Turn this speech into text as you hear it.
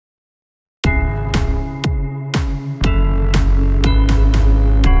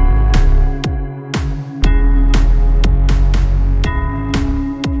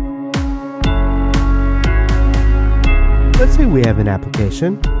we have an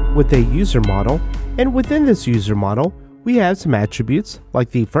application with a user model, and within this user model, we have some attributes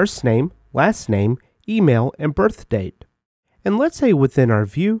like the first name, last name, email, and birth date. And let's say within our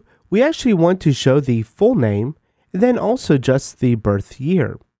view, we actually want to show the full name and then also just the birth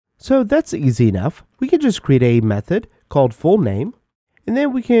year. So that's easy enough. We can just create a method called full name, and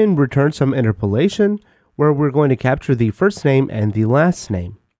then we can return some interpolation where we're going to capture the first name and the last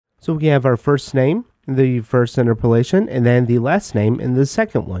name. So we have our first name in the first interpolation and then the last name in the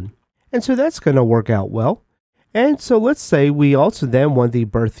second one. And so that's going to work out well. And so let's say we also then want the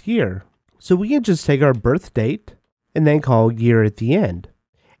birth year. So we can just take our birth date and then call year at the end.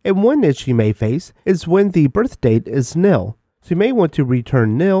 And one issue you may face is when the birth date is nil. So you may want to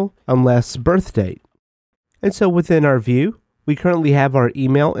return nil unless birth date. And so within our view, we currently have our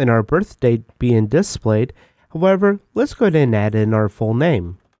email and our birth date being displayed. However, let's go ahead and add in our full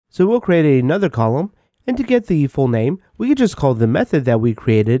name. So we'll create another column, and to get the full name, we can just call the method that we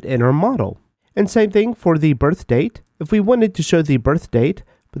created in our model. And same thing for the birth date. If we wanted to show the birth date,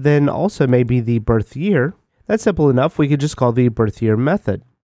 but then also maybe the birth year, that's simple enough. We could just call the birth year method.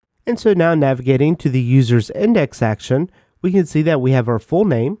 And so now navigating to the user's index action, we can see that we have our full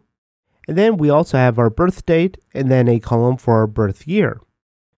name, and then we also have our birth date and then a column for our birth year.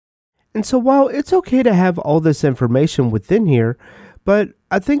 And so while it's okay to have all this information within here, but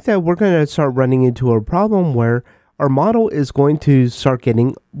I think that we're going to start running into a problem where our model is going to start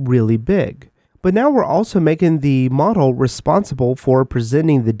getting really big. But now we're also making the model responsible for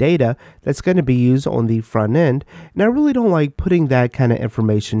presenting the data that's going to be used on the front end, and I really don't like putting that kind of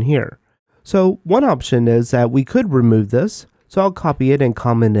information here. So one option is that we could remove this, so I'll copy it and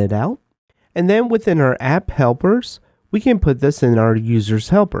comment it out. And then within our app helpers, we can put this in our user's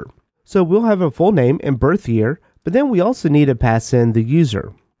helper. So we'll have a full name and birth year, but then we also need to pass in the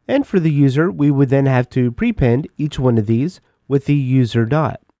user. And for the user, we would then have to prepend each one of these with the user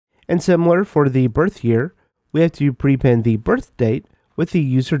dot. And similar for the birth year, we have to prepend the birth date with the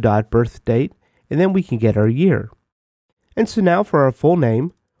user dot birth date, and then we can get our year. And so now for our full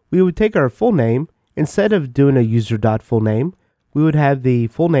name, we would take our full name, instead of doing a user dot full name, we would have the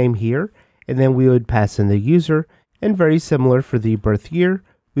full name here, and then we would pass in the user, and very similar for the birth year,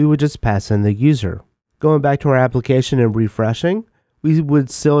 we would just pass in the user. Going back to our application and refreshing, we would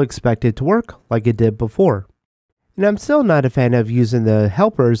still expect it to work like it did before. And I'm still not a fan of using the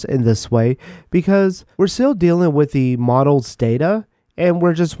helpers in this way because we're still dealing with the model's data and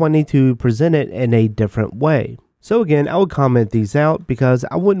we're just wanting to present it in a different way. So again, I would comment these out because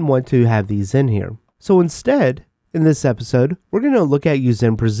I wouldn't want to have these in here. So instead, in this episode, we're going to look at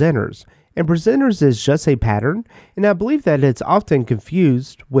using presenters. And presenters is just a pattern, and I believe that it's often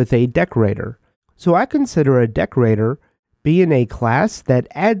confused with a decorator. So I consider a decorator being a class that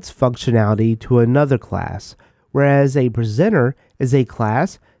adds functionality to another class, whereas a presenter is a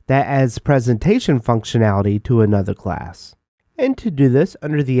class that adds presentation functionality to another class. And to do this,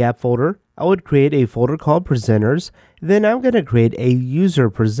 under the app folder, I would create a folder called presenters, then I'm going to create a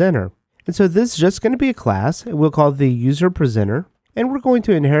user presenter. And so this is just going to be a class, and we'll call it the user presenter, and we're going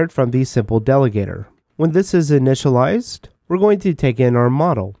to inherit from the simple delegator. When this is initialized, we're going to take in our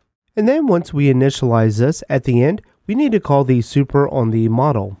model. And then once we initialize this at the end, we need to call the super on the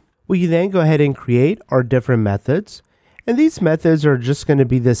model. We can then go ahead and create our different methods, and these methods are just going to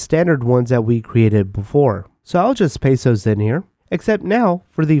be the standard ones that we created before. So I'll just paste those in here, except now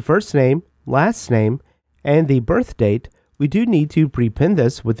for the first name, last name, and the birth date, we do need to prepend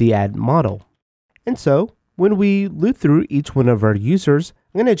this with the add model. And so when we loop through each one of our users,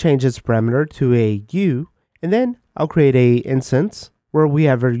 I'm going to change this parameter to a U, and then I'll create a instance where we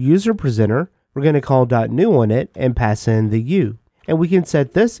have our user presenter. We're going to call .new on it and pass in the U. And we can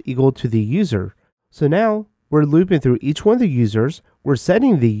set this equal to the user. So now we're looping through each one of the users. We're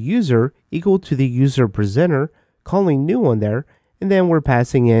setting the user equal to the user presenter, calling new on there, and then we're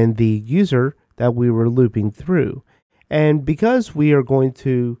passing in the user that we were looping through. And because we are going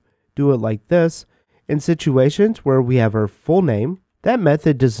to do it like this, in situations where we have our full name, that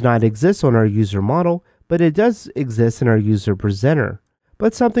method does not exist on our user model, but it does exist in our user presenter.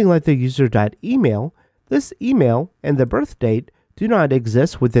 But something like the user.email, this email and the birth date do not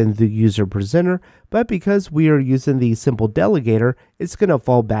exist within the user presenter, but because we are using the simple delegator, it's going to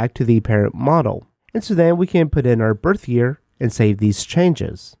fall back to the parent model. And so then we can put in our birth year and save these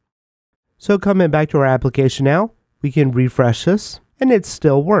changes. So coming back to our application now, we can refresh this and it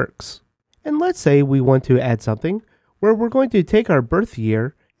still works. And let's say we want to add something where we're going to take our birth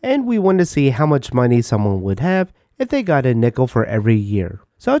year and we want to see how much money someone would have if they got a nickel for every year.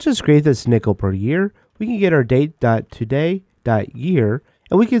 So I'll just create this nickel per year. We can get our date.today.year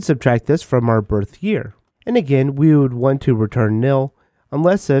and we can subtract this from our birth year. And again, we would want to return nil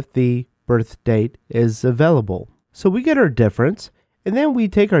unless if the birth date is available. So we get our difference, and then we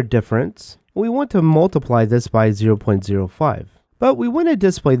take our difference, and we want to multiply this by 0.05. But we want to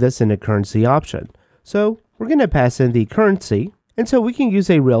display this in a currency option. So we're going to pass in the currency, and so we can use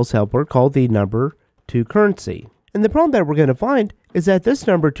a Rails helper called the number to currency. And the problem that we're going to find is that this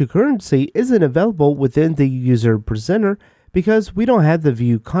number to currency isn't available within the user presenter because we don't have the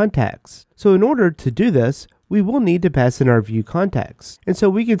view context. So in order to do this, we will need to pass in our view context. And so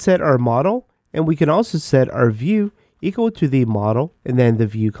we can set our model, and we can also set our view equal to the model and then the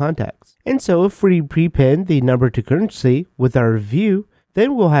view context. And so if we prepend the number to currency with our view,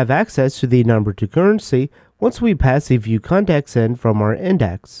 then we'll have access to the number to currency once we pass the view context in from our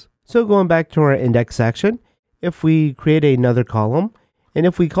index. So going back to our index section, if we create another column, and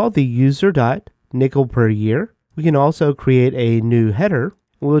if we call the user.nickel per year, we can also create a new header.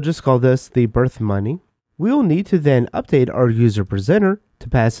 We'll just call this the birth money. We'll need to then update our user presenter to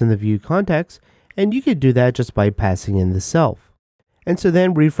pass in the view context, and you could do that just by passing in the self. And so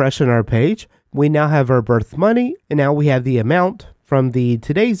then refreshing our page, we now have our birth money, and now we have the amount from the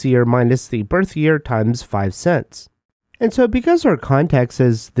today's year minus the birth year times 5 cents. And so because our context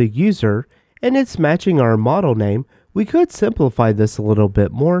is the user, and it's matching our model name, we could simplify this a little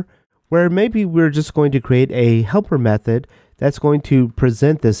bit more, where maybe we're just going to create a helper method that's going to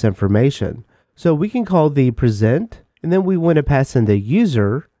present this information. So we can call the present, and then we want to pass in the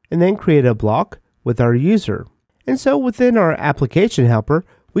user, and then create a block with our user. And so within our application helper,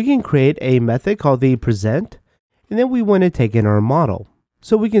 we can create a method called the present, and then we want to take in our model.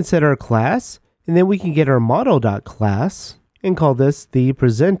 So we can set our class, and then we can get our model.class and call this the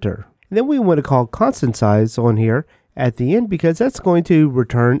presenter. And then we want to call constant size on here at the end because that's going to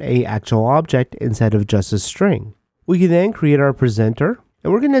return an actual object instead of just a string. We can then create our presenter,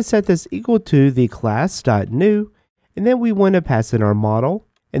 and we're going to set this equal to the class.new, and then we want to pass in our model,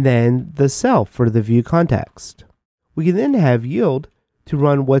 and then the self for the view context. We can then have yield to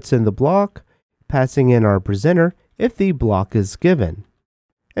run what's in the block, passing in our presenter if the block is given.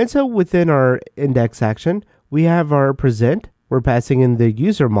 And so within our index action, we have our present, we're passing in the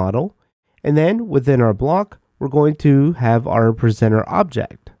user model, and then within our block, we're going to have our presenter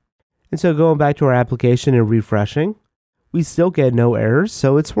object. And so going back to our application and refreshing, we still get no errors,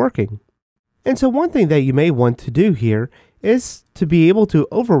 so it's working. And so one thing that you may want to do here is to be able to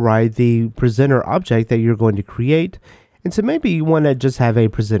override the presenter object that you're going to create. And so maybe you want to just have a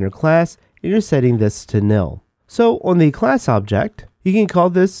presenter class and you're setting this to nil. So on the class object, you can call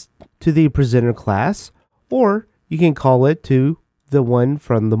this to the presenter class, or you can call it to the one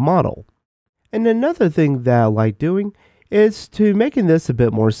from the model. And another thing that I like doing is to making this a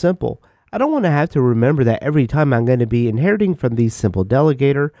bit more simple. I don't want to have to remember that every time I'm going to be inheriting from the simple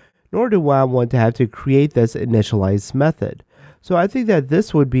delegator, nor do I want to have to create this initialize method. So I think that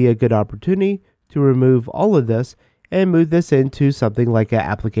this would be a good opportunity to remove all of this and move this into something like an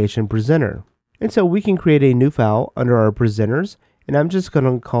application presenter. And so we can create a new file under our presenters, and I'm just going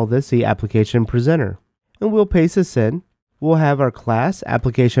to call this the application presenter. And we'll paste this in. We'll have our class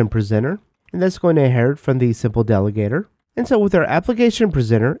application presenter, and that's going to inherit from the simple delegator. And so with our application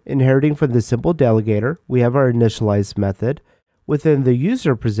presenter inheriting from the simple delegator, we have our initialize method. Within the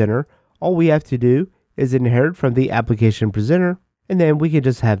user presenter, all we have to do is inherit from the application presenter, and then we can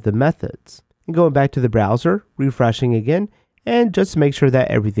just have the methods. And going back to the browser, refreshing again, and just make sure that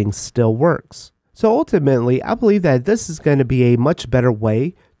everything still works. So ultimately, I believe that this is going to be a much better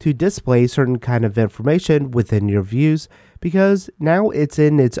way to display certain kind of information within your views, because now it's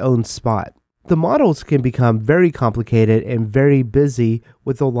in its own spot. The models can become very complicated and very busy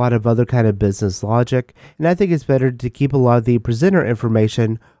with a lot of other kind of business logic, and I think it's better to keep a lot of the presenter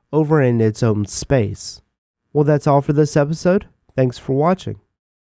information over in its own space. Well, that's all for this episode. Thanks for watching.